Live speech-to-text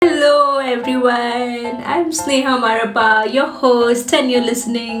everyone. I'm Sneha Marapa, your host, and you're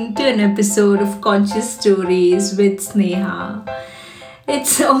listening to an episode of Conscious Stories with Sneha.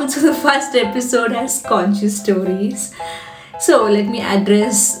 It's also the first episode as Conscious Stories. So, let me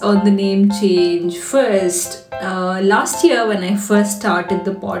address on the name change first. Last year, when I first started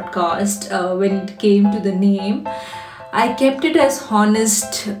the podcast, when it came to the name, I kept it as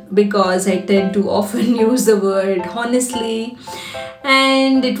honest because I tend to often use the word honestly,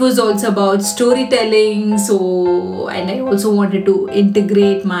 and it was also about storytelling. So, and I also wanted to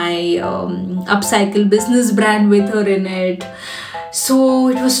integrate my upcycle business brand with her in it. So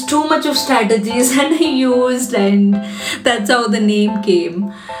it was too much of strategies and I used, and that's how the name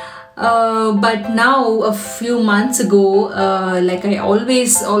came. But now, a few months ago, like I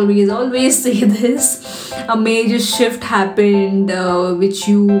always say this, a major shift happened, which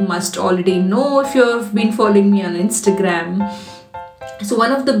you must already know if you've been following me on Instagram. So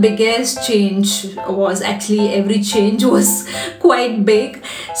one of the biggest change was, actually every change was quite big.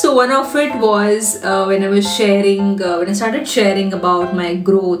 So one of it was when I was sharing, when I started sharing about my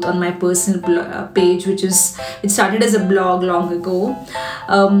growth on my personal page, it started as a blog long ago.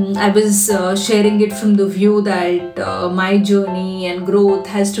 I was sharing it from the view that my journey and growth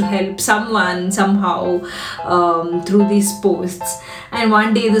has to help someone somehow through these posts. And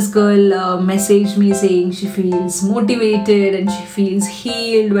one day this girl messaged me saying she feels motivated and she feels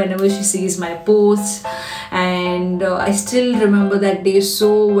healed whenever she sees my posts. And I still remember that day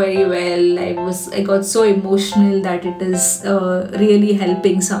so very well. I got so emotional that it is really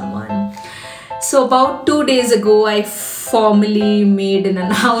helping someone. So about 2 days ago, I formally made an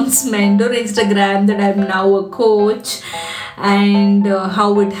announcement on Instagram that I'm now a coach, and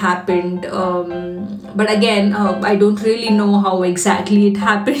how it happened. But again, I don't really know how exactly it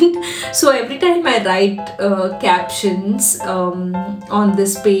happened. So every time I write captions on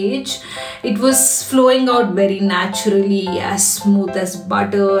this page, it was flowing out very naturally, as smooth as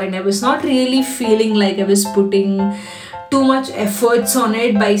butter, and I was not really feeling like I was putting too much efforts on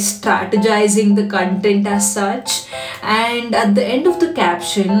it by strategizing the content as such. And at the end of the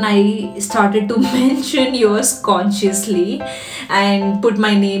caption, I started to mention yours consciously and put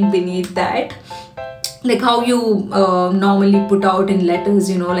my name beneath that, like how you normally put out in letters,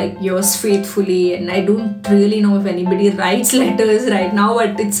 like yours faithfully. And I don't really know if anybody writes letters right now,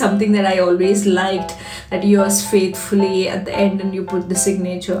 but it's something that I always liked, that yours faithfully at the end and you put the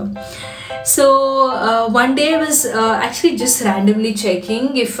signature. So one day I was actually just randomly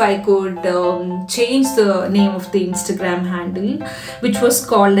checking if I could change the name of the Instagram handle, which was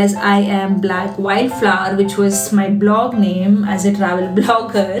called as I Am Black Wildflower, which was my blog name as a travel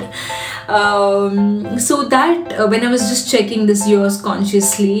blogger. So that when I was just checking this yours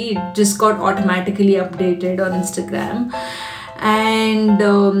consciously, it just got automatically updated on Instagram. And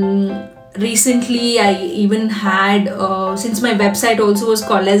recently I even had, since my website also was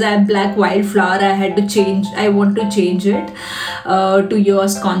called as I Am Black Wildflower, I want to change it to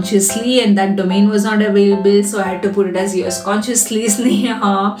yours consciously, and that domain was not available, so I had to put it as yours consciously.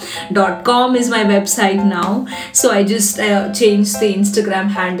 Sneha.com is my website now. So I just changed the Instagram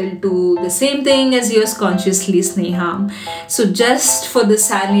handle to the same thing as yours consciously Sneha. So just for the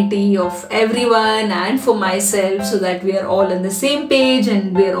sanity of everyone and for myself, so that we are all on the same page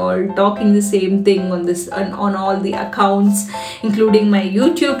and we are all talking the same thing on all the accounts, including my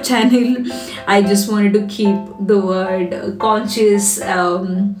YouTube channel, I just wanted to keep the word conscious,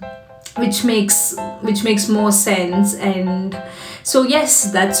 which makes more sense. And so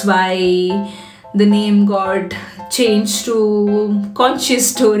yes, that's why the name got changed to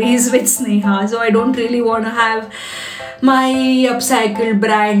Conscious Stories with Sneha. So I don't really want to have my upcycle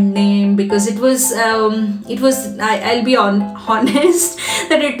brand name, because I'll be honest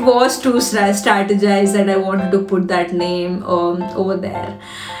that it was too strategized that I wanted to put that name over there.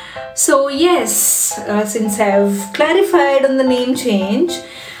 So yes, since I've clarified on the name change,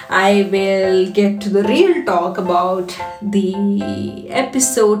 I will get to the real talk about today's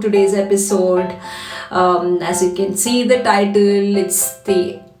episode. As you can see the title,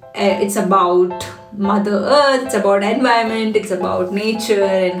 it's about Mother Earth, it's about environment, it's about nature,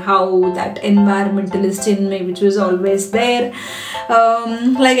 and how that environmentalist in me, which was always there,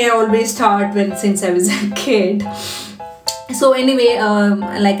 like I always thought since I was a kid. So anyway,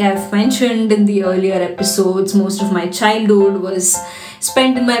 like I've mentioned in the earlier episodes, most of my childhood was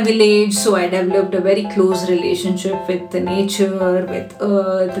spent in my village, so I developed a very close relationship with the nature, with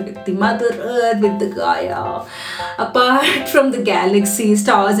earth, with the mother earth, with the Gaia. Apart from the galaxy,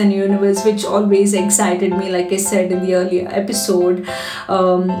 stars and universe, which always excited me, like I said in the earlier episode,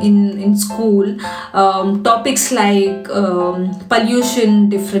 in school, topics like pollution,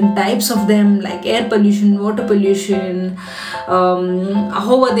 different types of them, like air pollution, water pollution,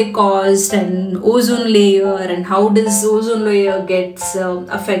 how are they caused, and ozone layer, and how does ozone layer gets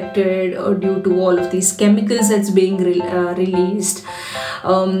affected due to all of these chemicals that's being released.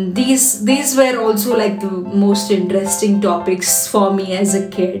 These were also like the most interesting topics for me as a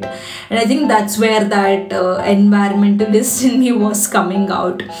kid, and I think that's where that environmentalist in me was coming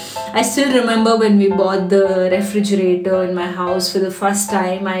out. I still remember when we bought the refrigerator in my house for the first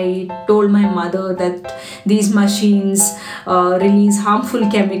time. I told my mother that these machines release harmful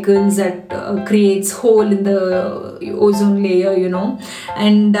chemicals that creates hole in the ozone layer,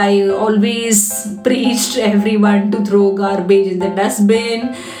 and I always preached everyone to throw garbage in the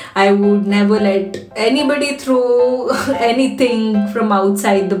dustbin. I would never let anybody throw anything from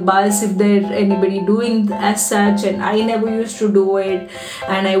outside the bus if there's anybody doing as such, and I never used to do it.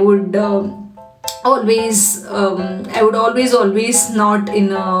 And I would always not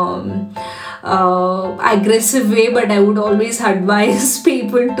in a aggressive way, but I would always advise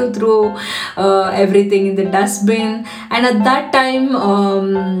people to throw everything in the dustbin. And at that time,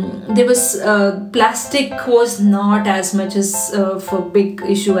 there was plastic was not as much as for big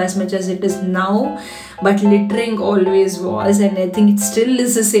issue as much as it is now, but littering always was, and I think it still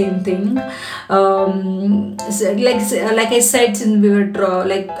is the same thing. Like I said, since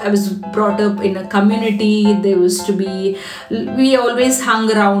I was brought up in a community, there used to be, we always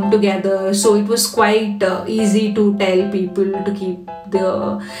hung around together, so it was quite easy to tell people to keep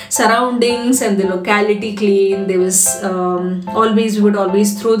the surroundings and the locality clean. There was we would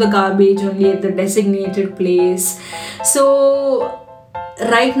always throw the garbage only at the designated place. So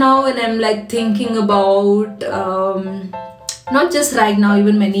right now, when I'm like thinking about not just right now,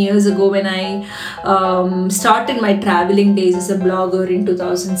 even many years ago when I started my traveling days as a blogger in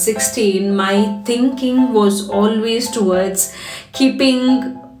 2016, my thinking was always towards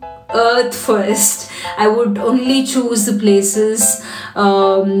keeping earth first. I would only choose the places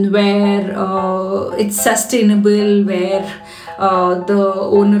where it's sustainable, where the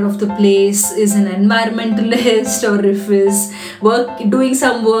owner of the place is an environmentalist, or if is doing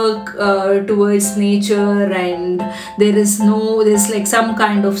some work towards nature, and there's like some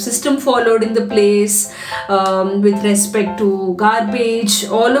kind of system followed in the place with respect to garbage.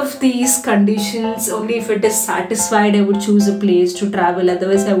 All of these conditions, only if it is satisfied, I would choose a place to travel.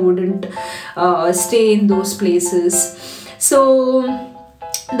 Otherwise I wouldn't stay in those places. So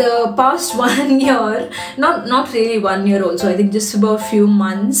the past 1 year, not really 1 year also, I think just about few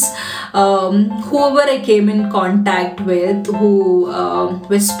months, whoever I came in contact with who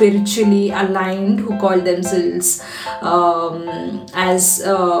were spiritually aligned, who called themselves as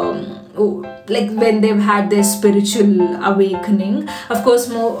like when they've had their spiritual awakening, of course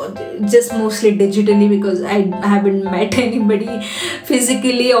just mostly digitally, because I haven't met anybody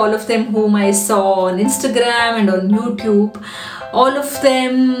physically. All of them whom I saw on Instagram and on YouTube, all of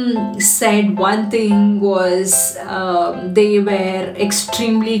them said one thing was they were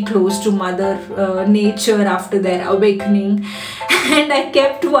extremely close to Mother Nature after their awakening. And I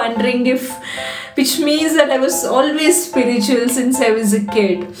kept wondering which means that I was always spiritual since I was a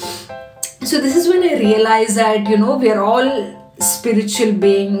kid. So this is when I realized that, we are all spiritual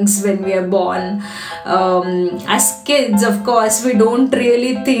beings when we are born. As kids, of course, we don't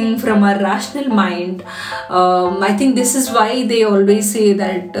really think from our rational mind. I think this is why they always say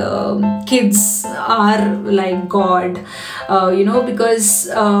that kids are like God, because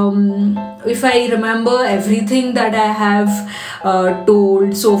if I remember everything that I have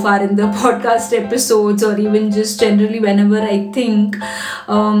told so far in the podcast episodes, or even just generally whenever I think,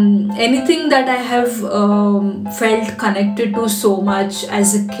 anything that I have felt connected to so much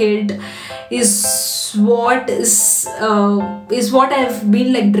as a kid is what I've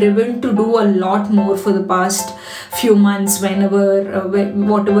been like driven to do a lot more for the past few months, whatever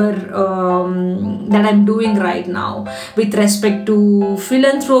that I'm doing right now, with respect to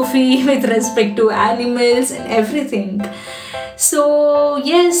philanthropy, with respect to animals and everything. So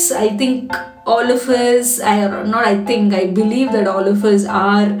yes, I think all of us, I believe that all of us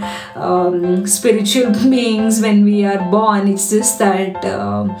are spiritual beings when we are born. It's just that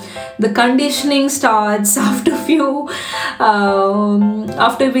the conditioning starts after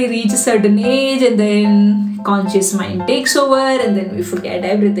we reach a certain age, and then conscious mind takes over, and then we forget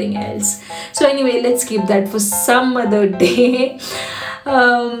everything else. So anyway, let's keep that for some other day.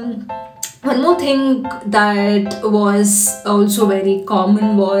 Um, One more thing that was also very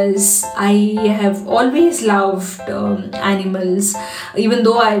common was I have always loved animals. Even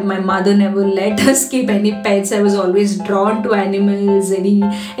though my mother never let us keep any pets, I was always drawn to animals, any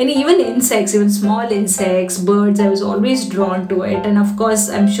even insects, even small insects, birds. I was always drawn to it, and of course,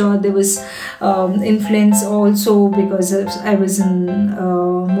 I'm sure there was influence also because I was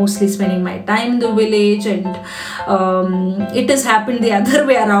mostly spending my time in the village, and it has happened the other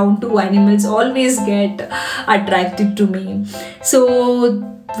way around too. Animals always get attracted to me. So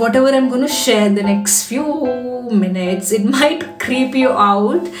whatever I'm going to share the next few minutes, it might creep you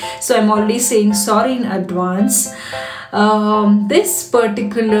out, so I'm already saying sorry in advance. This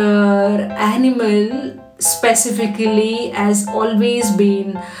particular animal specifically has always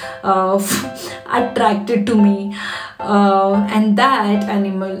been attracted to me, and that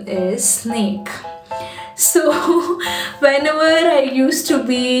animal is snake. So, whenever I used to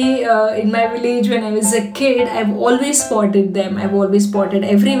be in my village when I was a kid, I've always spotted them. I've always spotted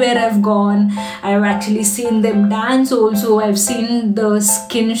everywhere I've gone. I've actually seen them dance also. I've seen the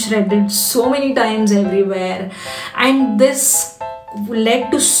skin shredded so many times everywhere. And this led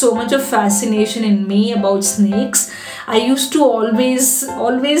to so much of fascination in me about snakes. I used to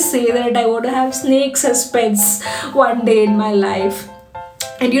always say that I want to have snakes as pets one day in my life.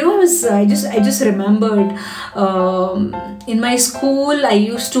 And I just remembered, in my school I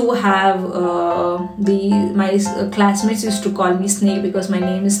used to have the my classmates used to call me Snake because my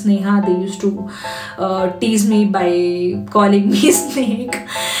name is Sneha. They used to tease me by calling me Snake.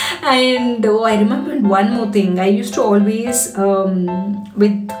 And I remembered one more thing. I used to always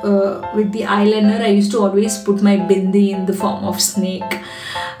with the eyeliner, I used to always put my bindi in the form of snake.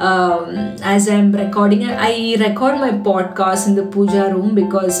 As I'm recording, I record my podcast in the puja room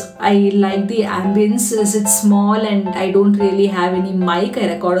because I like the ambience as it's small and I don't really have any mic. I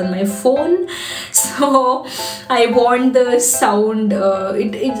record on my phone, so I want the sound.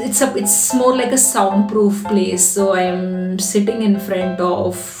 It's more like a soundproof place. So I'm sitting in front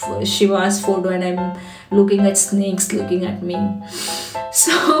of Shiva's photo and I'm looking at snakes looking at me.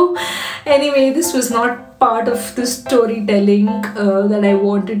 So anyway, this was not part of the storytelling that I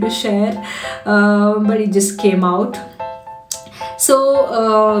wanted to share, but it just came out.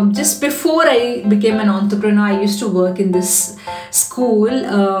 So just before I became an entrepreneur, I used to work in this school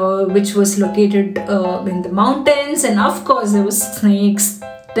which was located in the mountains, and of course there was snakes.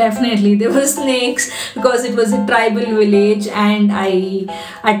 Definitely there were snakes because it was a tribal village and I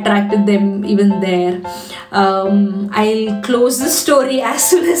attracted them even there. I'll close the story as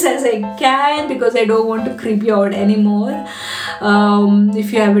soon as I can because I don't want to creep you out anymore,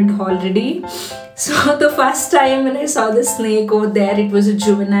 if you haven't already. So the first time when I saw the snake over there, it was a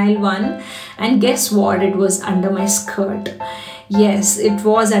juvenile one, and guess what? It was under my skirt. Yes, it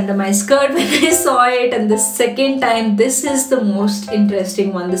was under my skirt when I saw it. And the second time, this is the most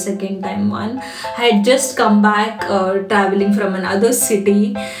interesting one. The second time one, I had just come back traveling from another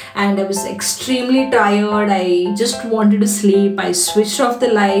city, and I was extremely tired. I just wanted to sleep. I switched off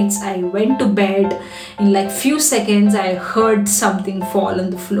the lights. I went to bed. In like few seconds, I heard something fall on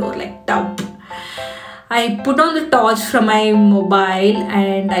the floor, like thump. I put on the torch from my mobile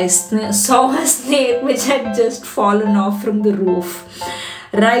and I saw a snake which had just fallen off from the roof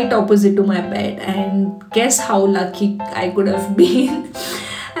right opposite to my bed. And guess how lucky I could have been.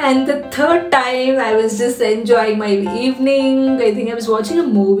 And the third time, I was just enjoying my evening. I think I was watching a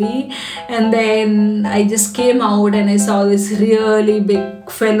movie, and then I just came out and I saw this really big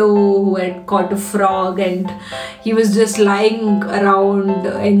fellow who had caught a frog, and he was just lying around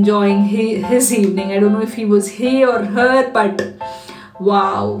enjoying his evening. I don't know if he or her, but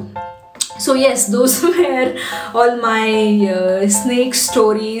wow. So yes, those were all my snake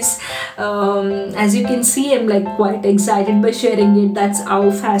stories. As you can see, I'm like quite excited by sharing it. That's how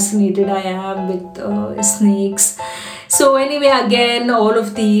fascinated I am with snakes. So anyway, again, all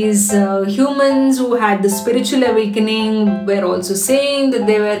of these humans who had the spiritual awakening were also saying that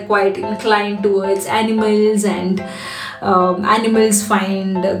they were quite inclined towards animals, and animals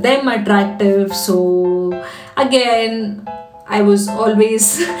find them attractive. So again, I was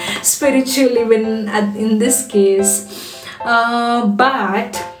always spiritual even in this case,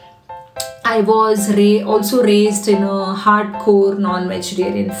 but I was also raised in a hardcore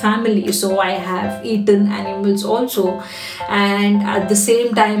non-vegetarian family, so I have eaten animals also. And at the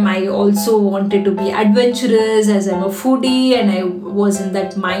same time, I also wanted to be adventurous as I'm a foodie, and I was in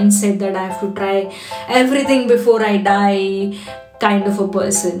that mindset that I have to try everything before I die. kind of a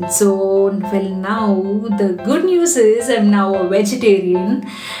person. So, well, now the good news is I'm now a vegetarian.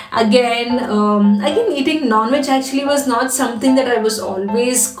 Again, eating non-veg actually was not something that I was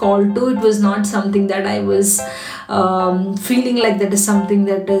always called to. It was not something that I was feeling like that is something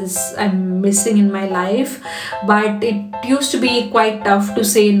that is I'm missing in my life. But it used to be quite tough to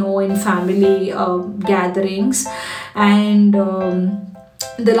say no in family gatherings, and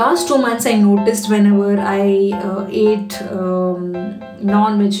the last 2 months I noticed whenever I ate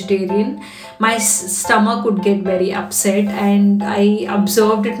non-vegetarian, my stomach would get very upset, and I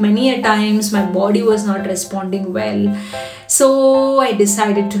observed it many a times. My body was not responding well, so I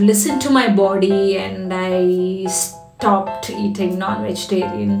decided to listen to my body, and I stopped eating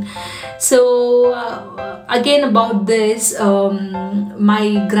non-vegetarian. So again, about this,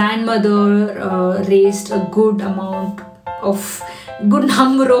 my grandmother raised a of good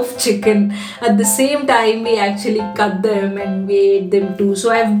number of chicken. At the same time, we actually cut them and we ate them too.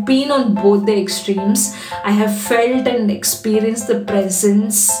 So I've been on both the extremes. I have felt and experienced the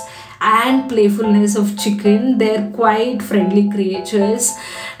presence and playfulness of chicken. They're quite friendly creatures,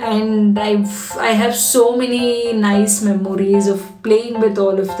 and I have so many nice memories of playing with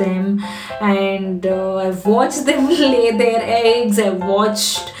all of them. And I've watched them lay their eggs. I've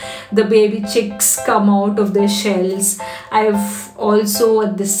watched the baby chicks come out of their shells. I've also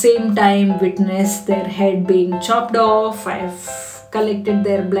at the same time witnessed their head being chopped off. I've collected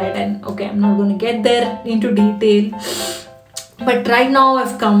their blood, and okay, I'm not going to get there into detail, but right now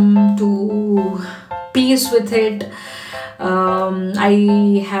I've come to peace with it.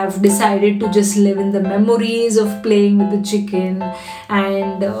 I have decided to just live in the memories of playing with the chicken.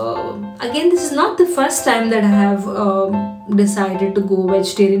 And again, this is not the first time that I have decided to go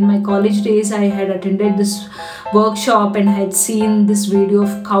vegetarian. In my college days, I had attended this workshop and had seen this video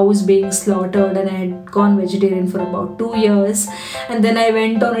of cows being slaughtered, and I had gone vegetarian for about 2 years. And then I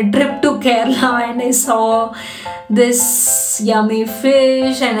went on a trip to Kerala and I saw this yummy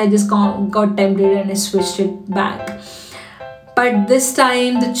fish, and I just got tempted and I switched it back. But this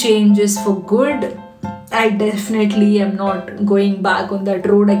time the change is for good. I definitely am not going back on that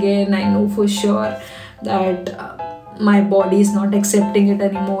road again. I know for sure that my body is not accepting it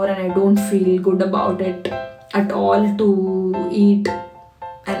anymore, and I don't feel good about it at all to eat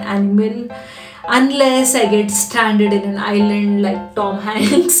an animal unless I get stranded in an island like Tom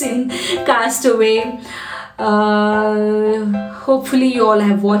Hanks in Castaway. Hopefully, you all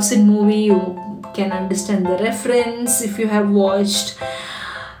have watched the movie. You can understand the reference if you have watched.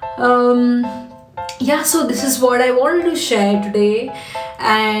 Yeah, so this is what I wanted to share today,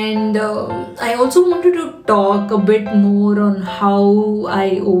 and I also wanted to talk a bit more on how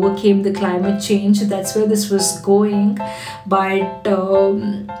I overcame the climate change. That's where this was going, but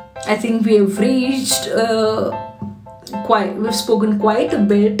I think we have reached we've spoken quite a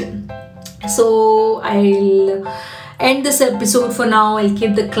bit, so I'll end this episode for now. I'll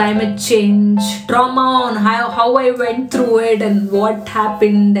keep the climate change trauma on how I went through it and what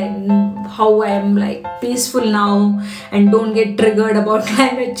happened, and how I'm like peaceful now and don't get triggered about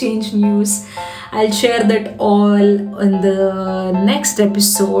climate change news. I'll share that all in the next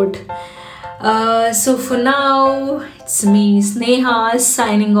episode. So for now, it's me, Sneha,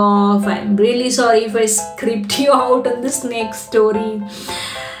 signing off. I'm really sorry if I script you out on this next story.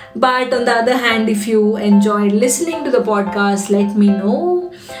 But on the other hand, if you enjoyed listening to the podcast, let me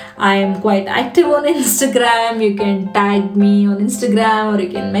know. I am quite active on Instagram. You can tag me on Instagram, or you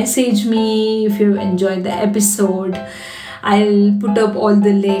can message me if you enjoyed the episode. I'll put up all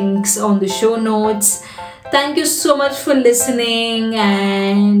the links on the show notes. Thank you so much for listening,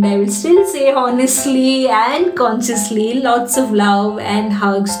 and I will still say honestly and consciously lots of love and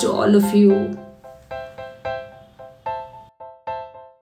hugs to all of you.